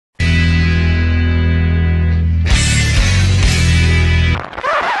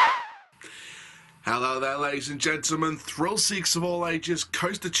Hello there, ladies and gentlemen, thrill seekers of all ages,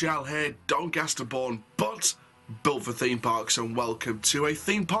 Coaster Chow here, Doncaster born, but built for theme parks, and welcome to a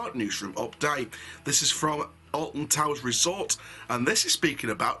Theme Park Newsroom update. This is from Alton Towers Resort, and this is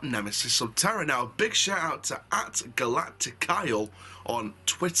speaking about Nemesis Sub Terra. Now, a big shout out to @GalacticKyle on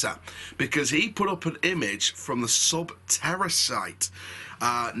Twitter, because he put up an image from the Sub Terra site.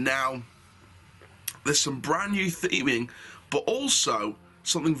 Now, there's some brand new theming, but also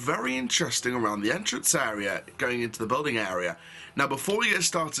something very interesting around the entrance area going into the building area. Now, before we get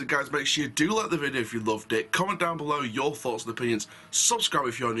started, guys, make sure you do like the video if you loved it, comment down below your thoughts and opinions, subscribe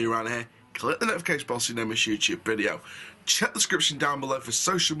if you're new around here, click the notification bell so you know my YouTube video. Check the description down below for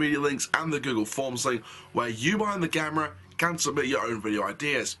social media links and the Google Forms link where you behind the camera can submit your own video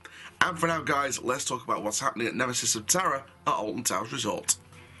ideas. And for now, guys, let's talk about what's happening at Nemesis Sub Terra at Alton Towers Resort.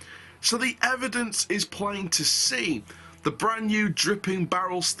 So the evidence is plain to see. The brand new dripping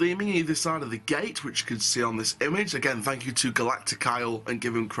barrels theming either side of the gate, which you can see on this image. Again, thank you to GalacticKyle and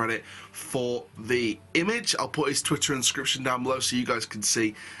give him credit for the image. I'll put his Twitter inscription down below so you guys can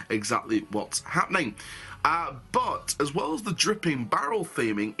see exactly what's happening. But as well as the dripping barrel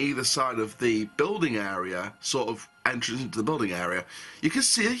theming either side of the building area, sort of entrance into the building area, you can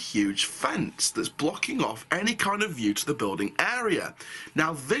see a huge fence that's blocking off any kind of view to the building area.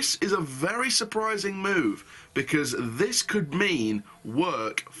 Now, this is a very surprising move, because this could mean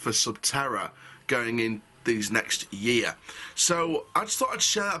work for Sub Terra going in these next year. So I just thought I'd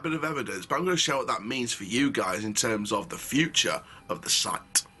share that bit of evidence, but I'm going to share what that means for you guys in terms of the future of the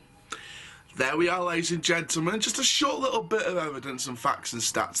site. There we are, ladies and gentlemen, just a short little bit of evidence and facts and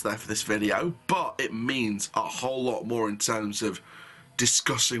stats there for this video, but it means a whole lot more in terms of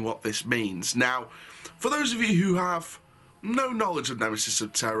discussing what this means. Now, for those of you who have no knowledge of Nemesis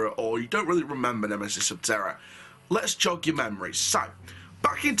Sub Terra, or you don't really remember Nemesis Sub Terra, let's jog your memories. So,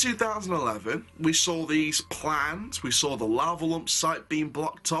 back in 2011, we saw these plans. We saw the lava lump site being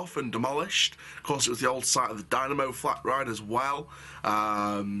blocked off and demolished. Of course, it was the old site of the Dynamo flat ride as well.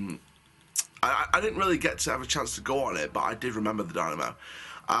 I didn't really get to have a chance to go on it, but I did remember the Dynamo.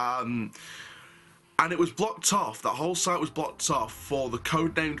 And it was blocked off, that whole site was blocked off for the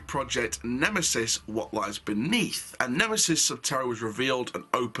codenamed project Nemesis What Lies Beneath. And Nemesis Sub Terra was revealed and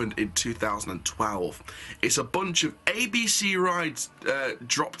opened in 2012. It's a bunch of ABC rides,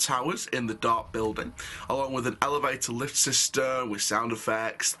 drop towers in the dark building, along with an elevator lift system with sound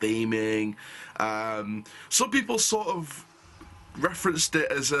effects, theming. Some people sort of referenced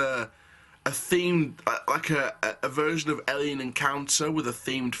it as a themed, like a version of Alien Encounter with a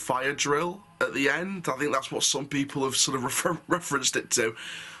themed fire drill at the end. I think that's what some people have sort of referenced it to,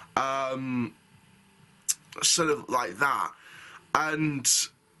 sort of like that. And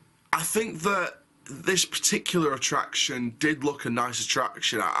I think that this particular attraction did look a nice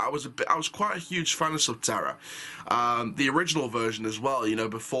attraction. I was quite a huge fan of Sub Terra, the original version as well. You know,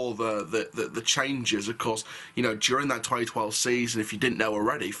 before the changes, of course. You know, during that 2012 season, if you didn't know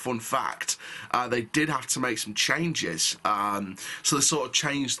already, fun fact, they did have to make some changes. So they sort of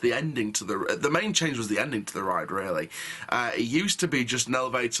changed the ending to the main change was the ending to the ride. Really, it used to be just an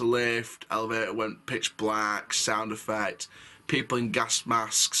elevator lift. Elevator went pitch black, sound effect, people in gas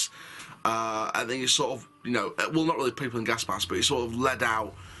masks. I think it's sort of, you know, well, not really people in gas masks, but it sort of led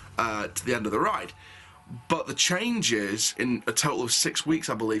out to the end of the ride. But the changes, in a total of 6 weeks,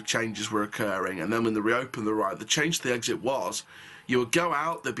 I believe, changes were occurring. And then when they reopened the ride, the change to the exit was, you would go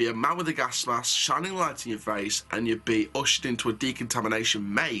out, there'd be a man with a gas mask, shining light in your face, and you'd be ushered into a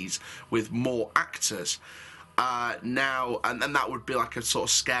decontamination maze with more actors. Now, and that would be like a sort of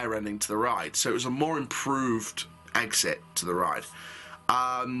scare ending to the ride. So it was a more improved exit to the ride.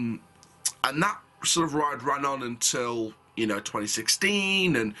 And that sort of ride ran on until, you know,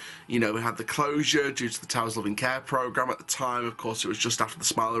 2016, and, you know, we had the closure due to the Towers Loving Care program at the time. Of course, it was just after the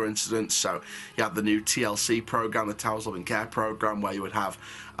Smiler incident, so you had the new TLC program, the Towers Loving Care program, where you would have,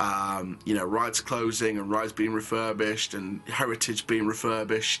 you know, rides closing and rides being refurbished and heritage being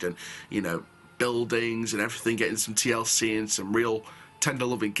refurbished, and, you know, buildings and everything getting some TLC and some real tender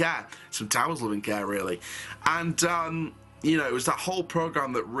loving care, some Towers Loving Care, really. And, you know, it was that whole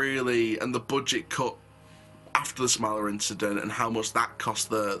program that really, and the budget cut after the Smiler incident and how much that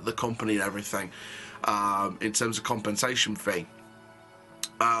cost the company and everything, in terms of compensation fee.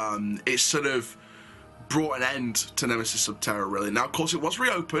 It sort of brought an end to Nemesis Sub Terra, really. Now, of course, it was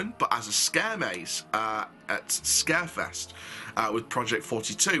reopened, but as a scare maze at Scarefest with Project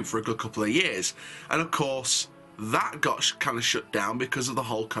 42 for a good couple of years. And, of course, that got kind of shut down because of the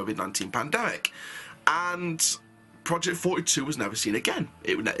whole COVID-19 pandemic. And Project 42 was never seen again.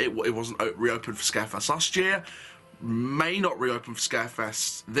 It wasn't reopened for Scarefest last year. may not reopen for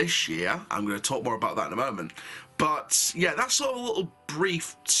Scarefest this year. I'm going to talk more about that in a moment. But yeah, that's sort of a little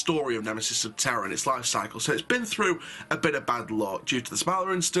brief story of Nemesis Sub Terra and its life cycle. So it's been through a bit of bad luck due to the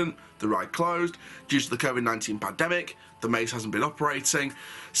Smiler incident, the ride closed, due to the COVID-19 pandemic, the maze hasn't been operating.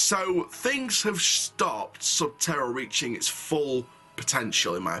 So things have stopped Sub Terra reaching its full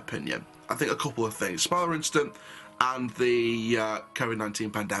potential, in my opinion. I think a couple of things: Smiler incident and the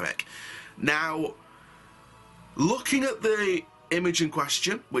COVID-19 pandemic. Now, looking at the image in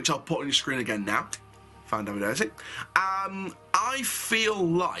question, which I'll put on your screen again now, I feel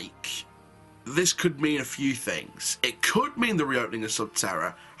like this could mean a few things. It could mean the reopening of Sub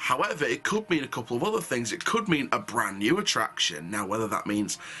Terra. However, it could mean a couple of other things. It could mean a brand new attraction. Now, whether that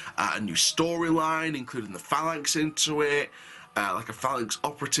means a new storyline, including the Phalanx into it, like a Phalanx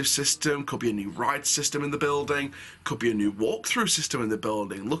operative system, could be a new ride system in the building, could be a new walkthrough system in the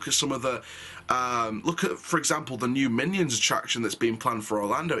building. Look at some of the, look at, for example, the new Minions attraction that's being planned for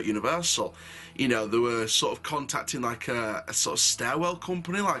Orlando at Universal. You know, they were sort of contacting like a sort of stairwell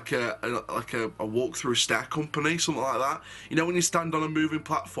company, like a walkthrough stair company, something like that. You know, when you stand on a moving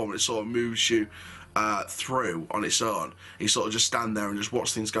platform, it sort of moves you through on its own. You sort of just stand there and just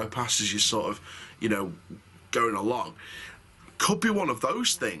watch things go past as you sort of, you know, going along. Could be one of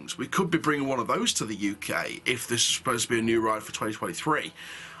those things. We could be bringing one of those to the UK if this is supposed to be a new ride for 2023.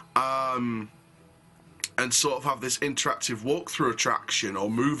 And sort of have this interactive walkthrough attraction or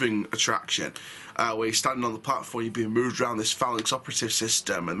moving attraction where you're standing on the platform, you're being moved around this Phalanx operative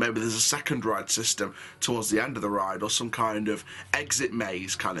system, and maybe there's a second ride system towards the end of the ride or some kind of exit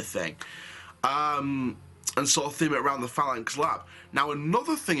maze kind of thing. And sort of theme it around the Phalanx lab. Now,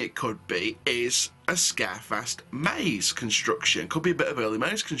 another thing it could be is a Scarefest maze construction. Could be a bit of early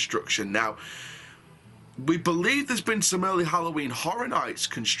maze construction. Now, we believe there's been some early Halloween Horror Nights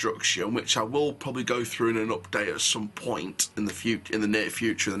construction, which I will probably go through in an update at some point in the near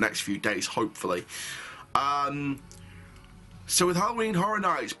future, the next few days, hopefully. So with Halloween Horror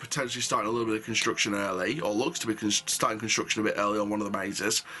Nights potentially starting a little bit of construction early, or looks to be starting construction a bit early on one of the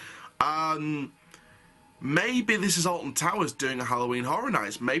mazes, maybe this is Alton Towers doing a Halloween Horror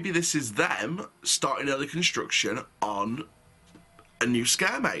Nights. Maybe this is them starting early construction on a new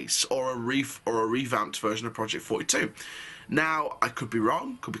scare maze or a revamped version of Project 42. Now, I could be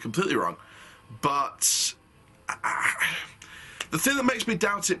wrong, could be completely wrong, but the thing that makes me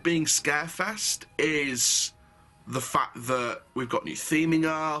doubt it being Scarefest is the fact that we've got new theming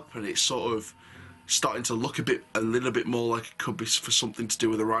up and it's sort of starting to look a little bit more like it could be for something to do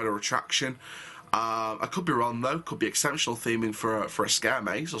with a ride or attraction. I could be wrong though. Could be exceptional theming for a scare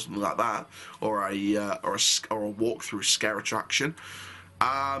maze or something like that, or a walkthrough scare attraction.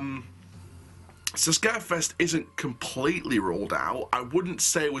 So Scarefest isn't completely ruled out. I wouldn't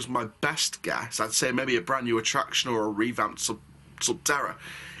say it was my best guess. I'd say maybe a brand new attraction or a revamped Sub Terra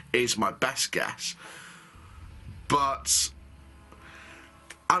is my best guess. But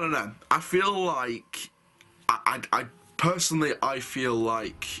I don't know. I feel like I personally feel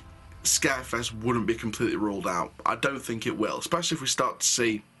like Scarefest wouldn't be completely ruled out. I don't think it will, especially if we start to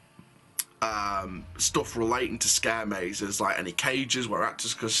see stuff relating to scare mazes, like any cages where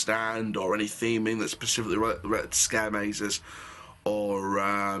actors could stand, or any theming that's specifically related to scare mazes, or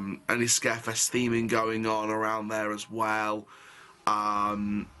any Scarefest theming going on around there as well.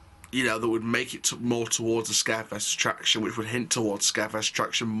 You know, that would make it more towards a Scarefest attraction, which would hint towards Scarefest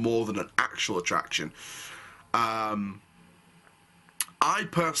attraction more than an actual attraction. I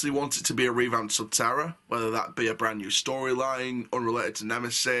personally want it to be a revamped Sub Terra, whether that be a brand new storyline unrelated to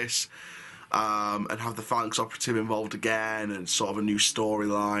Nemesis, and have the Phalanx operative involved again, and sort of a new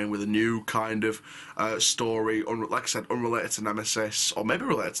storyline with a new kind of story, like I said, unrelated to Nemesis, or maybe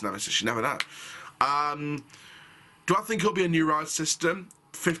related to Nemesis, you never know. Do I think it'll be a new ride system?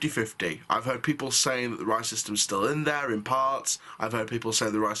 50-50. I've heard people saying that the ride system's still in there in parts. I've heard people say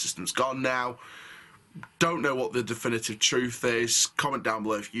the ride system's gone now. Don't know what the definitive truth is. Comment down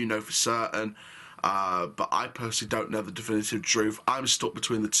below if you know for certain. But I personally don't know the definitive truth. I'm stuck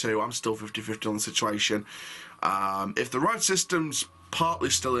between the two. I'm still 50-50 on the situation. If the ride system's partly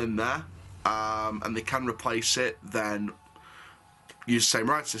still in there, and they can replace it, then use the same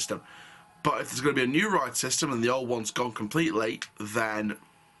ride system. But if there's going to be a new ride system and the old one's gone completely, then,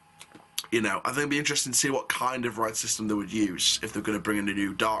 you know, I think it'd be interesting to see what kind of ride system they would use. If they're going to bring in a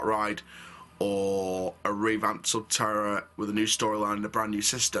new dart ride, or a revamped Sub Terra with a new storyline and a brand new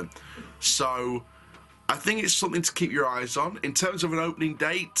system. So I think it's something to keep your eyes on. In terms of an opening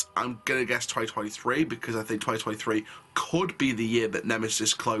date, I'm going to guess 2023, because I think 2023 could be the year that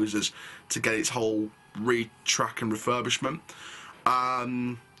Nemesis closes to get its whole retrack and refurbishment.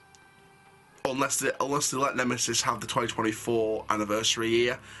 unless they let Nemesis have the 2024 anniversary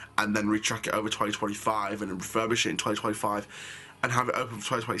year and then retrack it over 2025 and refurbish it in 2025 and have it open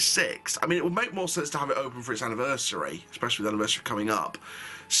for 2026. I mean, it would make more sense to have it open for its anniversary, especially with the anniversary coming up.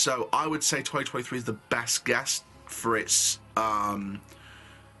 So I would say 2023 is the best guess for its,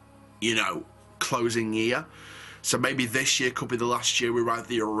 you know, closing year. So maybe this year could be the last year we ride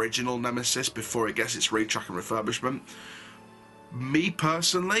the original Nemesis before it gets its retrack and refurbishment. Me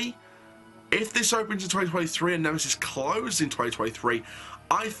personally, if this opens in 2023 and Nemesis closed in 2023,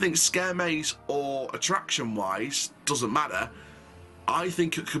 I think Scare Maze or attraction-wise, doesn't matter, I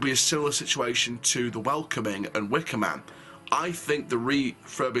think it could be a similar situation to the Welcoming and Wicker Man. I think the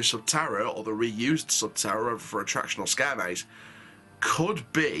refurbished Sub Terra or the reused Sub Terra for attraction or Scare Maze could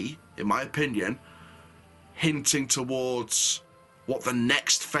be, in my opinion, hinting towards what the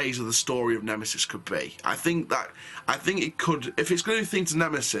next phase of the story of Nemesis could be. I think it could, if it's going to be themed to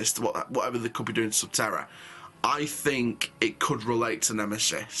Nemesis, whatever they could be doing to Sub Terra, I think it could relate to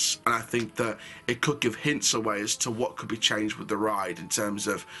Nemesis, and I think that it could give hints away as to what could be changed with the ride in terms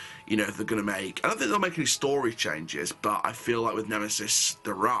of, you know, if they're going to make, I don't think they'll make any story changes, but I feel like with Nemesis,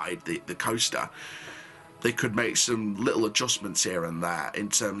 the ride, the coaster, they could make some little adjustments here and there in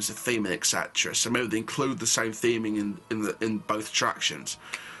terms of theming, etc. So maybe they include the same theming in both attractions.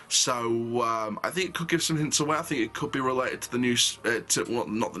 So I think it could give some hints away. I think it could be related to the new, well,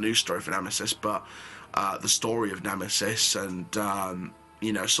 not the new story for Nemesis, but the story of Nemesis, and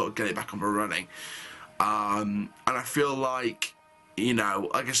you know, sort of get it back up and running. And I feel like, you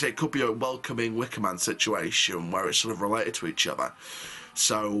know, like I say, it could be a Welcoming Wicker Man situation where it's sort of related to each other.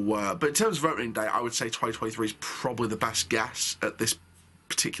 So, but in terms of opening day, I would say 2023 is probably the best guess at this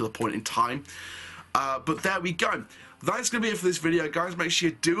particular point in time. But there we go. That's going to be it for this video, guys. Make sure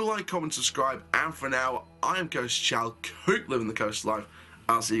you do like, comment, subscribe. And for now, I am Ghost Chal. Keep living the coast life.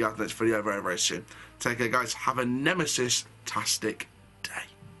 I'll see you guys in the next video very, very soon. Take care, guys. Have a Nemesis-tastic